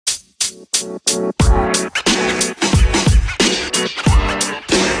Hello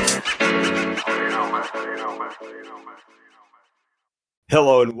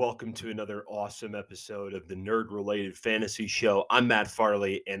and welcome to another awesome episode of the Nerd Related Fantasy Show. I'm Matt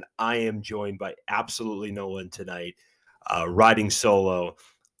Farley and I am joined by absolutely no one tonight, riding solo.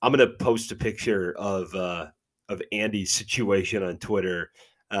 I'm going to post a picture of Andy's situation on Twitter.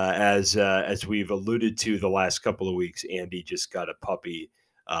 As we've alluded to the last couple of weeks, Andy just got a puppy,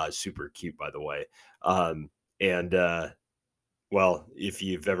 super cute, by the way. Well, if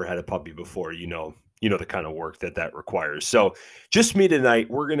you've ever had a puppy before, you know the kind of work that requires. So just me tonight.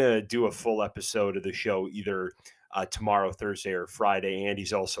 We're going to do a full episode of the show either tomorrow, Thursday, or Friday.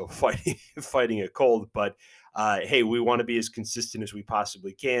 Andy's also fighting a cold, but hey, we want to be as consistent as we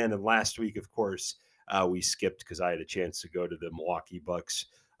possibly can. And last week, of course, we skipped because I had a chance to go to the Milwaukee Bucks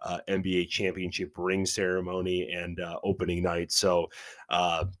NBA championship ring ceremony and opening night. So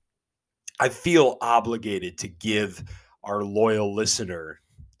I feel obligated to give our loyal listener,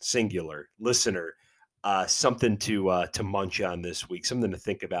 singular listener, something to munch on this week, something to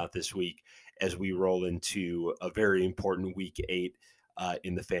think about this week as we roll into a very important week 8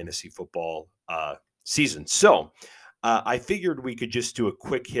 in the fantasy football season. So I figured we could just do a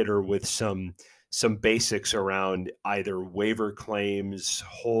quick hitter with some basics around either waiver claims,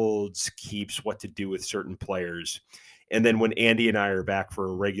 holds, keeps, what to do with certain players. And then when Andy and I are back for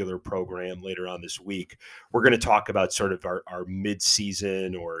a regular program later on this week, we're going to talk about sort of our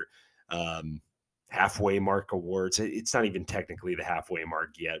mid-season or halfway mark awards. It's not even technically the halfway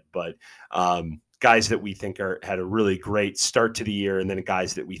mark yet, but guys that we think had a really great start to the year, and then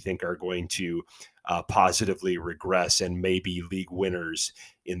guys that we think are going to positively regress and maybe league winners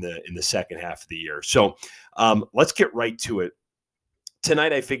in the second half of the year. So let's get right to it.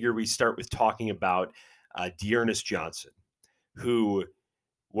 Tonight, I figure we start with talking about Dearness Johnson, who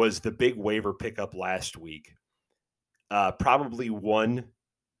was the big waiver pickup last week, probably won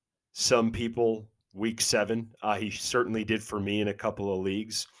some people week 7. He certainly did for me in a couple of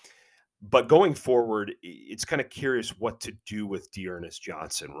leagues. But going forward, it's kind of curious what to do with Dearness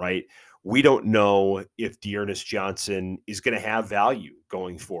Johnson, right? We don't know if Dearness Johnson is going to have value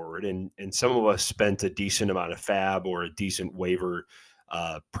going forward. And some of us spent a decent amount of fab or a decent waiver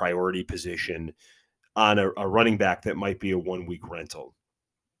priority position on a running back that might be a 1-week rental.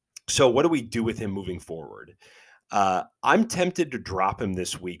 So what do we do with him moving forward? I'm tempted to drop him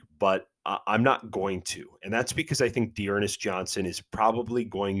this week, but I'm not going to. And that's because I think Dearness Johnson is probably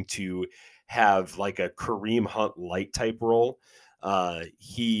going to have like a Kareem Hunt light type role.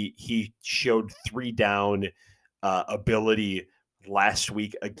 He showed 3 down ability last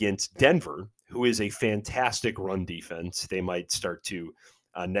week against Denver, who is a fantastic run defense. They might start to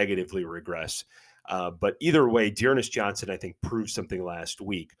negatively regress. But either way, Dearness Johnson, I think, proved something last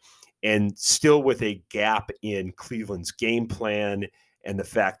week. And still with a gap in Cleveland's game plan and the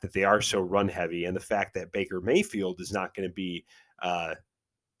fact that they are so run heavy and the fact that Baker Mayfield is not going to be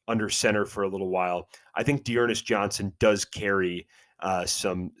under center for a little while, I think Dearness Johnson does carry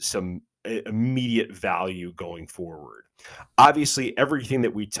some immediate value going forward. Obviously, everything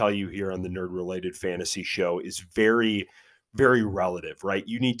that we tell you here on the Nerd Related Fantasy Show is very, very relative, right?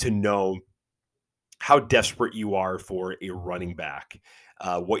 You need to know how desperate you are for a running back,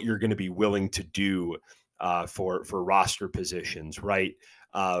 what you're going to be willing to do for roster positions, right?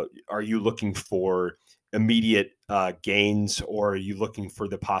 Are you looking for immediate gains, or are you looking for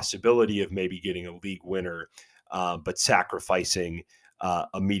the possibility of maybe getting a league winner, but sacrificing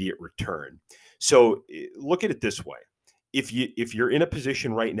immediate return? So look at it this way. If you're in a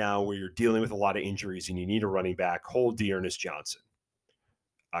position right now where you're dealing with a lot of injuries and you need a running back, hold Dearness Johnson.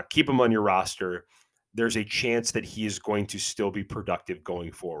 Keep him on your roster. There's a chance that he is going to still be productive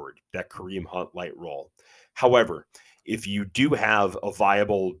going forward, that Kareem Hunt light role. However, if you do have a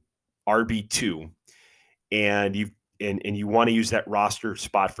viable RB2 and you want to use that roster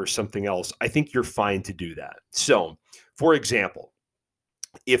spot for something else, I think you're fine to do that. So, for example,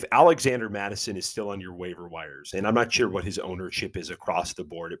 if Alexander Mattison is still on your waiver wires, and I'm not sure what his ownership is across the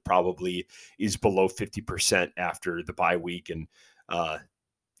board, it probably is below 50% after the bye week and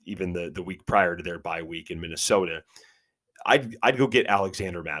even the week prior to their bye week in Minnesota, I'd go get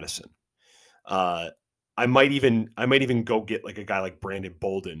Alexander Mattison. I might even go get like a guy like Brandon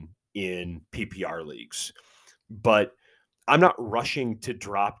Bolden in PPR leagues, but I'm not rushing to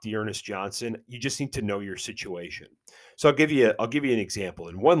drop Dearness Johnson. You just need to know your situation. So I'll give you an example.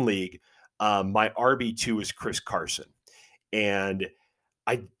 In one league, my RB2 is Chris Carson, and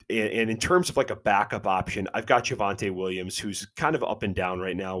in terms of like a backup option, I've got Javonte Williams, who's kind of up and down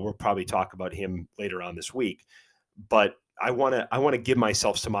right now. We'll probably talk about him later on this week, but I want to give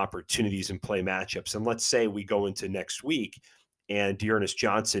myself some opportunities and play matchups. And let's say we go into next week and Dearness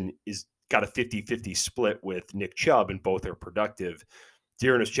Johnson is got a 50-50 split with Nick Chubb and both are productive.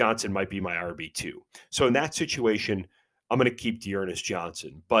 Dearness Johnson might be my RB2. So in that situation, I'm going to keep Dearness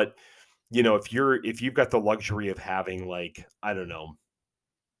Johnson. But if you've got the luxury of having, like, I don't know,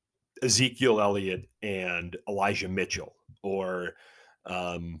 Ezekiel Elliott and Elijah Mitchell, or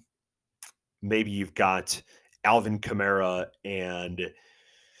um, maybe you've got Alvin Kamara and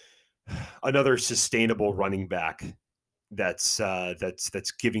another sustainable running back that's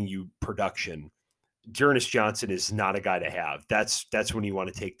giving you production. Dearness Johnson is not a guy to have. That's when you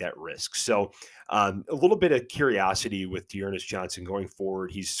want to take that risk. So a little bit of curiosity with Dearness Johnson going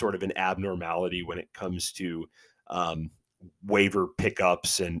forward. He's sort of an abnormality when it comes to um, waiver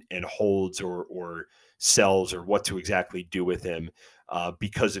pickups and holds or sells, or what to exactly do with him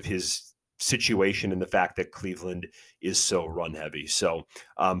because of his situation and the fact that Cleveland is so run heavy. So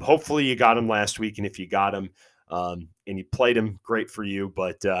hopefully you got him last week, and if you got him, and you played him, great for you,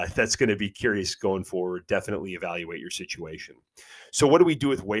 but that's going to be curious going forward. Definitely evaluate your situation. So what do we do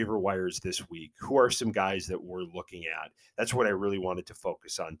with waiver wires this week? Who are some guys that we're looking at? That's what I really wanted to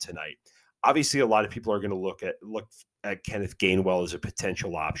focus on tonight. Obviously, a lot of people are going to look at Kenneth Gainwell as a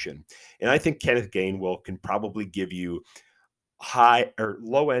potential option. And I think Kenneth Gainwell can probably give you high or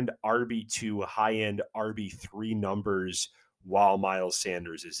low end RB2, high end RB3 numbers while Miles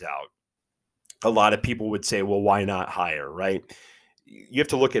Sanders is out. A lot of people would say, well, why not higher, right? You have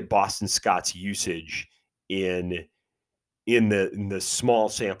to look at Boston Scott's usage in the small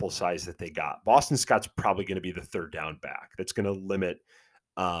sample size that they got. Boston Scott's probably going to be the third down back. That's going to limit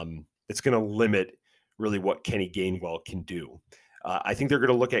really what Kenny Gainwell can do. I think they're going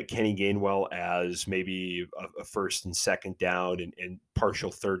to look at Kenny Gainwell as maybe a first and second down and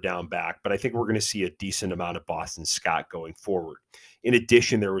partial third down back, but I think we're going to see a decent amount of Boston Scott going forward. In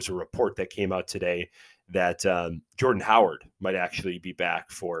addition, there was a report that came out today that Jordan Howard might actually be back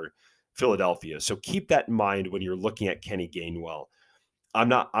for Philadelphia. So keep that in mind when you're looking at Kenny Gainwell. I'm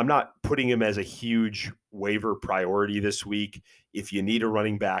not putting him as a huge waiver priority this week. If you need a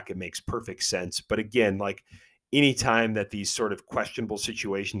running back, it makes perfect sense. But again, like anytime that these sort of questionable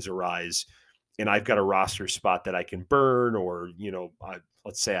situations arise and I've got a roster spot that I can burn, or,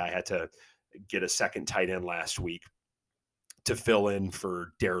 let's say I had to get a second tight end last week to fill in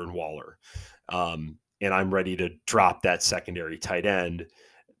for Darren Waller, and I'm ready to drop that secondary tight end,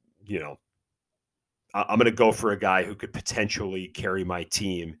 I'm going to go for a guy who could potentially carry my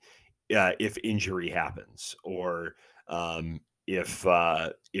team if injury happens, or if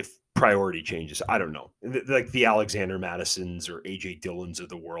priority changes. I don't know, like the Alexander Madisons or AJ Dillons of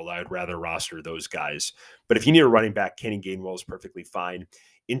the world. I would rather roster those guys. But if you need a running back, Kenny Gainwell is perfectly fine.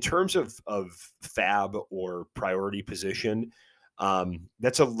 In terms of fab or priority position,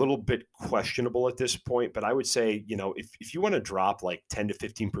 that's a little bit questionable at this point, but I would say, if you want to drop like 10 to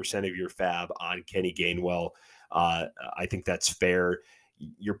 15% of your fab on Kenny Gainwell, I think that's fair.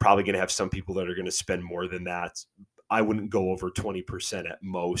 You're probably going to have some people that are going to spend more than that. I wouldn't go over 20% at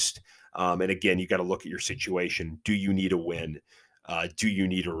most. And again, you got to look at your situation. Do you need a win? Do you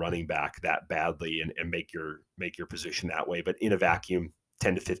need a running back that badly and make your position that way? But in a vacuum,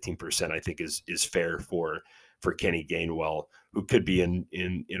 10 to 15%, I think is fair for Kenny Gainwell, who could be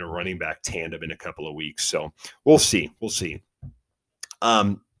in a running back tandem in a couple of weeks. So we'll see.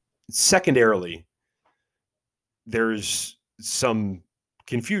 Secondarily, there's some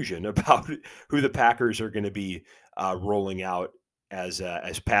confusion about who the Packers are going to be rolling out as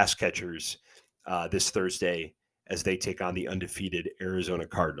pass catchers this Thursday as they take on the undefeated Arizona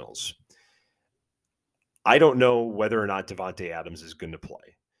Cardinals. I don't know whether or not Devontae Adams is going to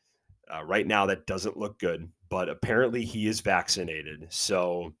play. Right now, that doesn't look good, but apparently he is vaccinated.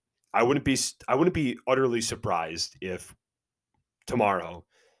 So I wouldn't be utterly surprised if tomorrow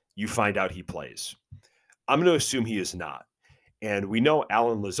you find out he plays. I'm going to assume he is not. And we know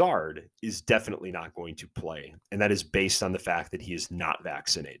Alan Lazard is definitely not going to play, and that is based on the fact that he is not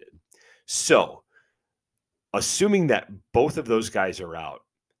vaccinated. So, assuming that both of those guys are out,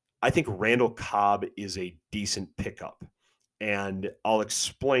 I think Randall Cobb is a decent pickup, and I'll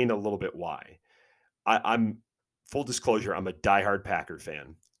explain a little bit why. I'm full disclosure, I'm a diehard Packer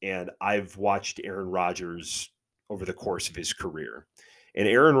fan, and I've watched Aaron Rodgers over the course of his career. And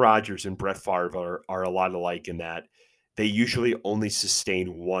Aaron Rodgers and Brett Favre are a lot alike in that they usually only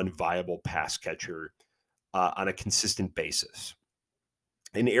sustain one viable pass catcher on a consistent basis.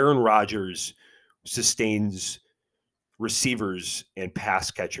 And Aaron Rodgers sustains receivers and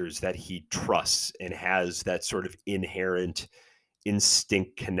pass catchers that he trusts and has that sort of inherent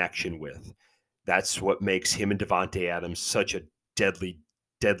instinct connection with. That's what makes him and Devontae Adams such a deadly,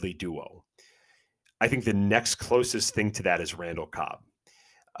 deadly duo. I think the next closest thing to that is Randall Cobb.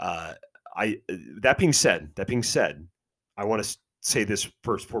 Uh, that being said, I want to say this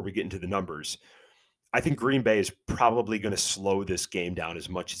first before we get into the numbers. I think Green Bay is probably going to slow this game down as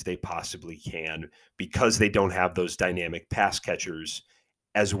much as they possibly can because they don't have those dynamic pass catchers,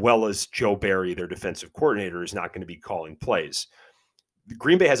 as well as Joe Barry, their defensive coordinator, is not going to be calling plays.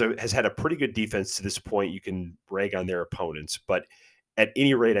 Green Bay has had a pretty good defense to this point. You can rag on their opponents, but at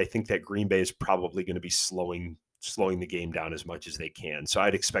any rate, I think that Green Bay is probably going to be slowing the game down as much as they can. So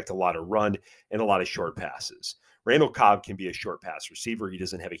I'd expect a lot of run and a lot of short passes. Randall Cobb can be a short pass receiver. He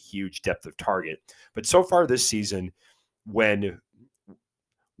doesn't have a huge depth of target, but so far this season, when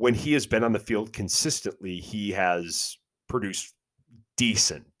he has been on the field consistently, he has produced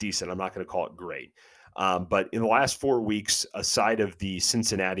decent. I'm not going to call it great. But in the last 4 weeks, aside of the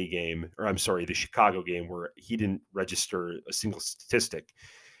Cincinnati game, or I'm sorry, the Chicago game where he didn't register a single statistic,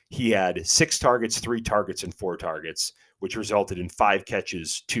 he had 6 targets, 3 targets, and 4 targets, which resulted in 5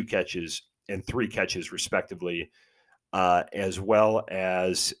 catches, 2 catches, and 3 catches, respectively, as well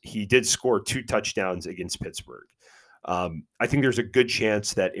as he did score 2 touchdowns against Pittsburgh. I think there's a good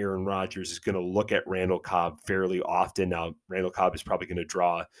chance that Aaron Rodgers is going to look at Randall Cobb fairly often. Now, Randall Cobb is probably going to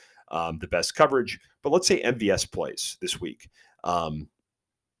draw the best coverage, but let's say MVS plays this week,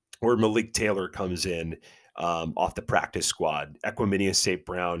 or Malik Taylor comes in off the practice squad. Equanimeous St.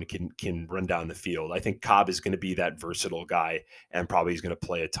 Brown can run down the field. I think Cobb is going to be that versatile guy, and probably he's going to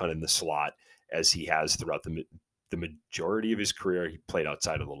play a ton in the slot as he has throughout the majority of his career. He played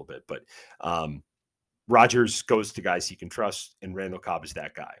outside a little bit, but Rodgers goes to guys he can trust, and Randall Cobb is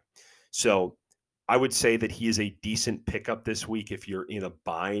that guy. So I would say that he is a decent pickup this week if you're in a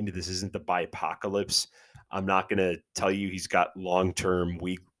bind. This isn't the buy-apocalypse. I'm not going to tell you he's got long-term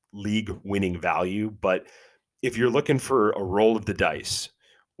league-winning value, but if you're looking for a roll of the dice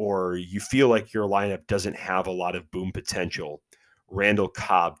or you feel like your lineup doesn't have a lot of boom potential, Randall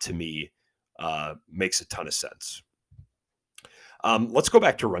Cobb, to me, makes a ton of sense. Let's go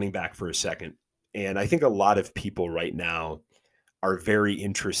back to running back for a second. And I think a lot of people right now are very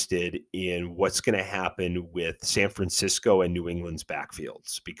interested in what's going to happen with San Francisco and New England's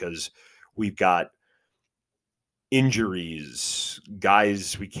backfields, because we've got injuries,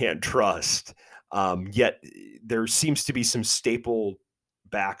 guys we can't trust. Yet there seems to be some staple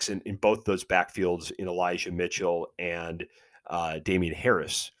backs in both those backfields in Elijah Mitchell and Damian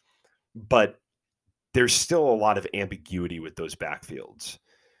Harris. But there's still a lot of ambiguity with those backfields.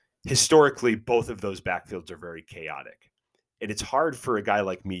 Historically, both of those backfields are very chaotic. And it's hard for a guy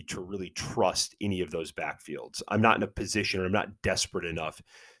like me to really trust any of those backfields. I'm not in a position, or I'm not desperate enough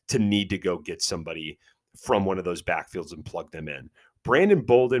to need to go get somebody from one of those backfields and plug them in. Brandon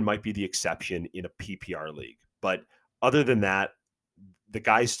Bolden might be the exception in a PPR league. But other than that, the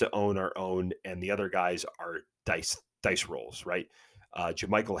guys to own are owned, and the other guys are dice rolls, right?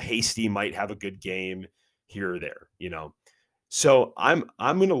 JaMychal Hasty might have a good game here or there, So I'm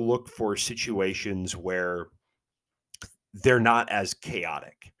going to look for situations where they're not as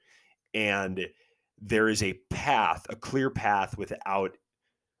chaotic, and there is a clear path without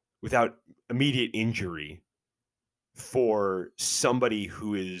immediate injury for somebody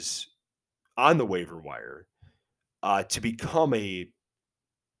who is on the waiver wire to become a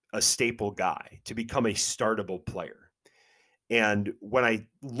staple guy, to become a startable player. And when I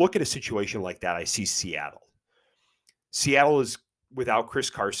look at a situation like that, I see Seattle. Seattle is without Chris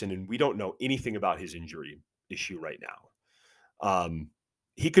Carson, and we don't know anything about his injury issue right now.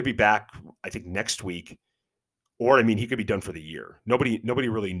 He could be back, I think, next week, or he could be done for the year. Nobody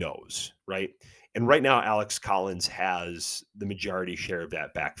really knows, right? And right now, Alex Collins has the majority share of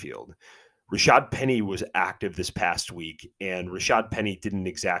that backfield. Rashad Penny was active this past week, and Rashad Penny didn't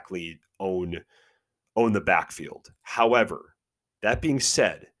exactly own the backfield. However, that being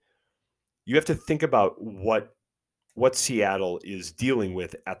said, you have to think about what Seattle is dealing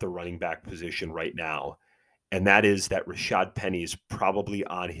with at the running back position right now, and that is that Rashad Penny is probably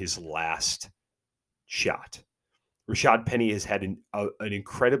on his last shot. Rashad Penny has had an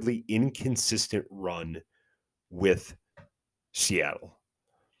incredibly inconsistent run with Seattle.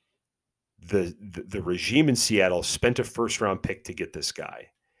 The regime in Seattle spent a first-round pick to get this guy,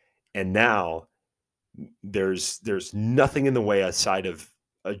 and now there's nothing in the way outside of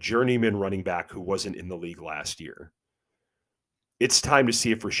a journeyman running back who wasn't in the league last year. It's time to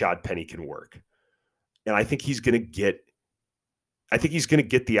see if Rashad Penny can work. And I think he's going to get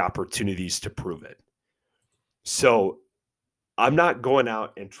the opportunities to prove it. So I'm not going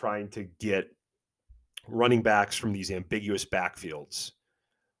out and trying to get running backs from these ambiguous backfields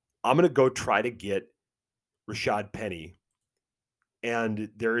I'm going to go try to get Rashad Penny. And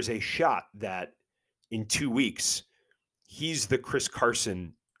there is a shot that in 2 weeks, he's the Chris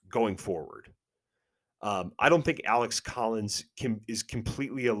Carson going forward. I don't think Alex Collins is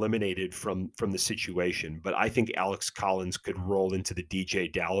completely eliminated from the situation, but I think Alex Collins could roll into the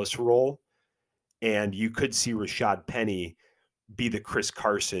DJ Dallas role, and you could see Rashad Penny be the Chris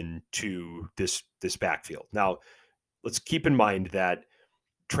Carson to this backfield. Now, let's keep in mind that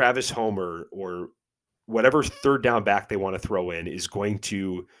Travis Homer or whatever third down back they want to throw in is going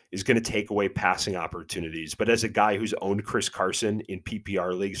to take away passing opportunities. But as a guy who's owned Chris Carson in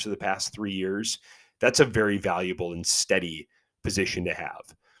PPR leagues for the past 3 years, that's a very valuable and steady position to have.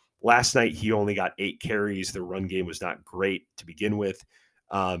 Last night, he only got 8 carries. The run game was not great to begin with.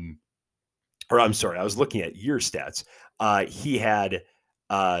 Or I'm sorry, I was looking at year stats. He had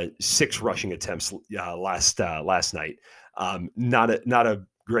 6 rushing attempts last night. Not a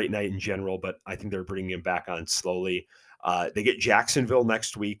great night in general, but I think they're bringing him back on slowly. They get Jacksonville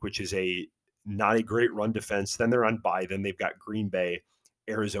next week, which is not a great run defense. Then they're on bye. Then they've got Green Bay,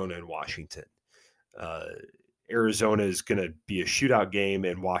 Arizona, and Washington. Arizona is going to be a shootout game,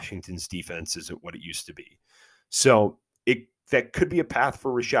 and Washington's defense isn't what it used to be. So that could be a path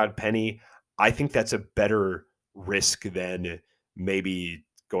for Rashad Penny. I think that's a better risk than maybe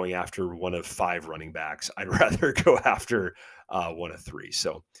going after one of 5 running backs. I'd rather go after one of 3.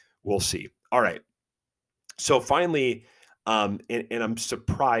 So we'll see. All right. So finally, and I'm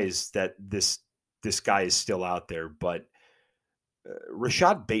surprised that this guy is still out there, but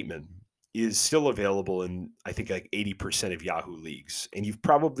Rashad Bateman is still available in, I think, like 80% of Yahoo leagues. And you've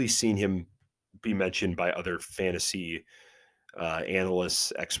probably seen him be mentioned by other fantasy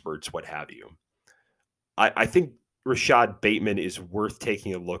analysts, experts, what have you. I think Rashad Bateman is worth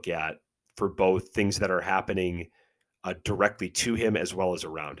taking a look at for both things that are happening directly to him as well as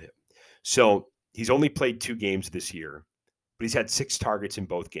around him. So he's only played 2 games this year, but he's had 6 targets in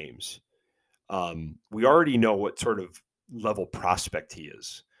both games. We already know what sort of level prospect he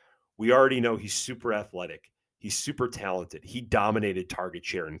is. We already know he's super athletic. He's super talented. He dominated target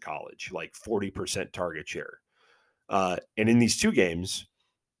share in college, like 40% target share. And in these 2 games,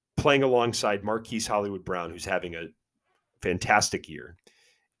 playing alongside Marquise Hollywood Brown, who's having a fantastic year,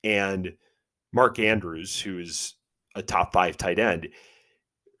 and Mark Andrews, who is a top 5 tight end,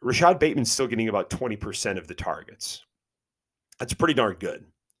 Rashad Bateman's still getting about 20% of the targets. That's pretty darn good.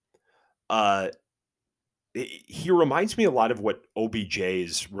 He reminds me a lot of what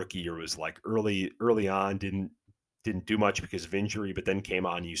OBJ's rookie year was like. Early on, didn't do much because of injury, but then came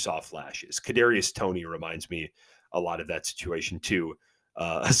on, you saw flashes. Kadarius Toney reminds me a lot of that situation too,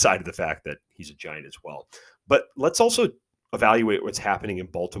 aside of the fact that he's a Giant as well. But let's also evaluate what's happening in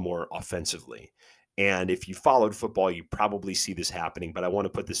Baltimore offensively. And if you followed football, you probably see this happening, but I want to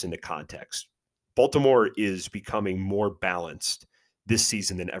put this into context. Baltimore is becoming more balanced this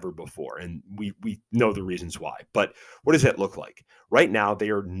season than ever before, and we know the reasons why. But what does that look like? Right now, they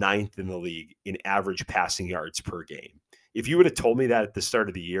are 9th in the league in average passing yards per game. If you would have told me that at the start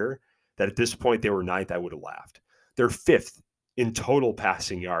of the year, that at this point they were 9th, I would have laughed. They're 5th in total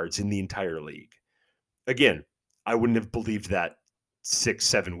passing yards in the entire league. Again, I wouldn't have believed that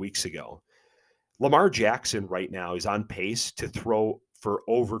 6-7 weeks ago. Lamar Jackson right now is on pace to throw for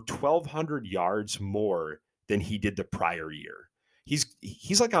over 1,200 yards more than he did the prior year.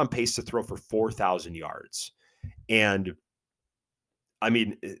 He's like on pace to throw for 4,000 yards. And I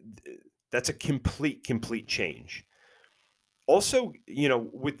mean, that's a complete change. Also,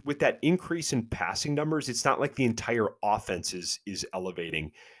 with that increase in passing numbers, it's not like the entire offense is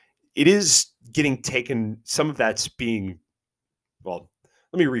elevating. It is getting taken. Some of that's being, well,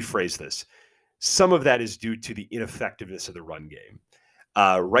 let me rephrase this. Some of that is due to the ineffectiveness of the run game.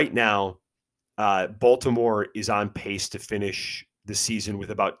 Right now, Baltimore is on pace to finish the season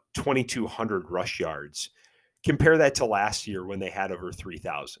with about 2,200 rush yards. Compare that to last year when they had over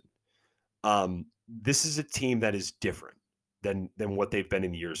 3,000. This is a team that is different than what they've been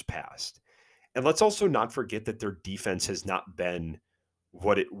in years past. And let's also not forget that their defense has not been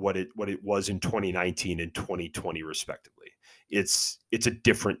what it was in 2019 and 2020 respectively. It's a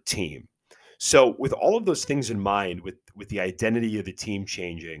different team. So with all of those things in mind, with the identity of the team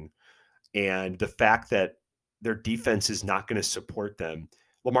changing and the fact that their defense is not going to support them,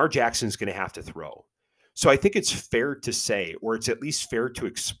 Lamar Jackson's going to have to throw. So I think it's fair to say, or it's at least fair to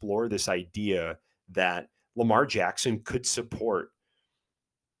explore this idea that Lamar Jackson could support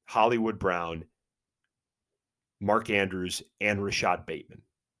Hollywood Brown, Mark Andrews, and Rashad Bateman.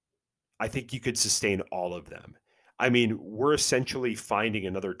 I think you could sustain all of them. I mean, we're essentially finding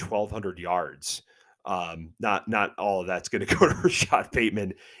another 1,200 yards Not all of that's going to go to Rashad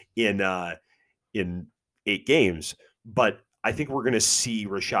Bateman in in 8 games, but I think we're going to see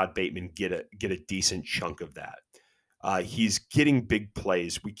Rashad Bateman get a decent chunk of that. He's getting big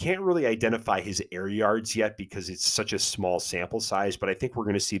plays. We can't really identify his air yards yet because it's such a small sample size, but I think we're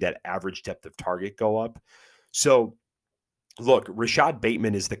going to see that average depth of target go up. So, look, Rashad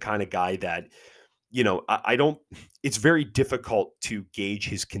Bateman is the kind of guy that, I don't, it's very difficult to gauge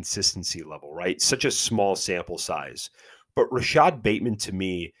his consistency level, right? Such a small sample size. But Rashad Bateman, to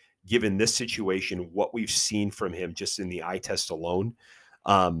me, given this situation, what we've seen from him just in the eye test alone,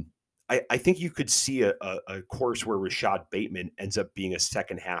 um, I think you could see a course where Rashad Bateman ends up being a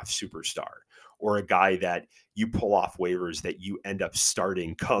second half superstar, or a guy that you pull off waivers that you end up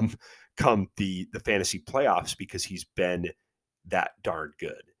starting come the fantasy playoffs because he's been that darn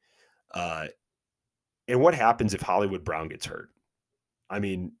good. Uh, and what happens if Hollywood Brown gets hurt? I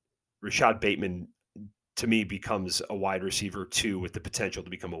mean, Rashad Bateman to me becomes a wide receiver 2 with the potential to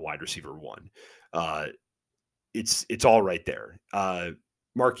become a wide receiver 1. Uh, it's all right there.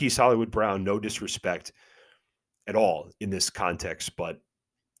 Marquise Hollywood Brown, no disrespect at all in this context, but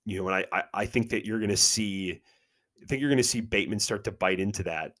and I think that you're going to see. I think you're going to see Bateman start to bite into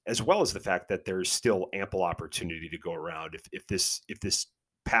that, as well as the fact that there's still ample opportunity to go around if this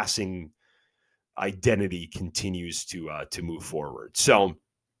passing identity continues to move forward. So,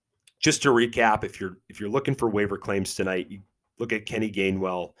 just to recap, if you're looking for waiver claims tonight, you look at Kenny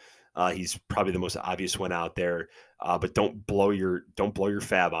Gainwell. He's probably the most obvious one out there, but don't blow your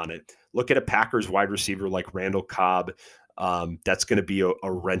fab on it. Look at a Packers wide receiver like Randall Cobb. That's going to be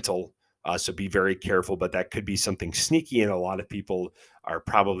a rental, so be very careful. But that could be something sneaky, and a lot of people are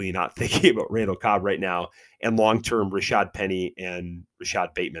probably not thinking about Randall Cobb right now. And long term, Rashad Penny and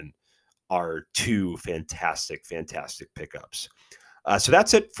Rashad Bateman are 2 fantastic pickups. So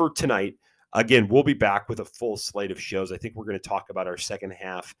that's it for tonight. Again, we'll be back with a full slate of shows. I think we're going to talk about our second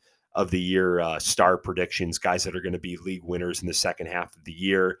half of the year star predictions, guys that are going to be league winners in the second half of the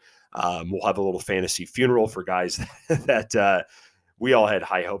year. We'll have a little fantasy funeral for guys that we all had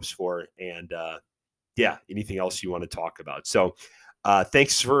high hopes for. And anything else you want to talk about. So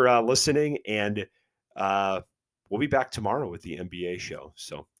thanks for listening. And we'll be back tomorrow with the NBA show.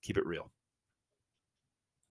 So keep it real.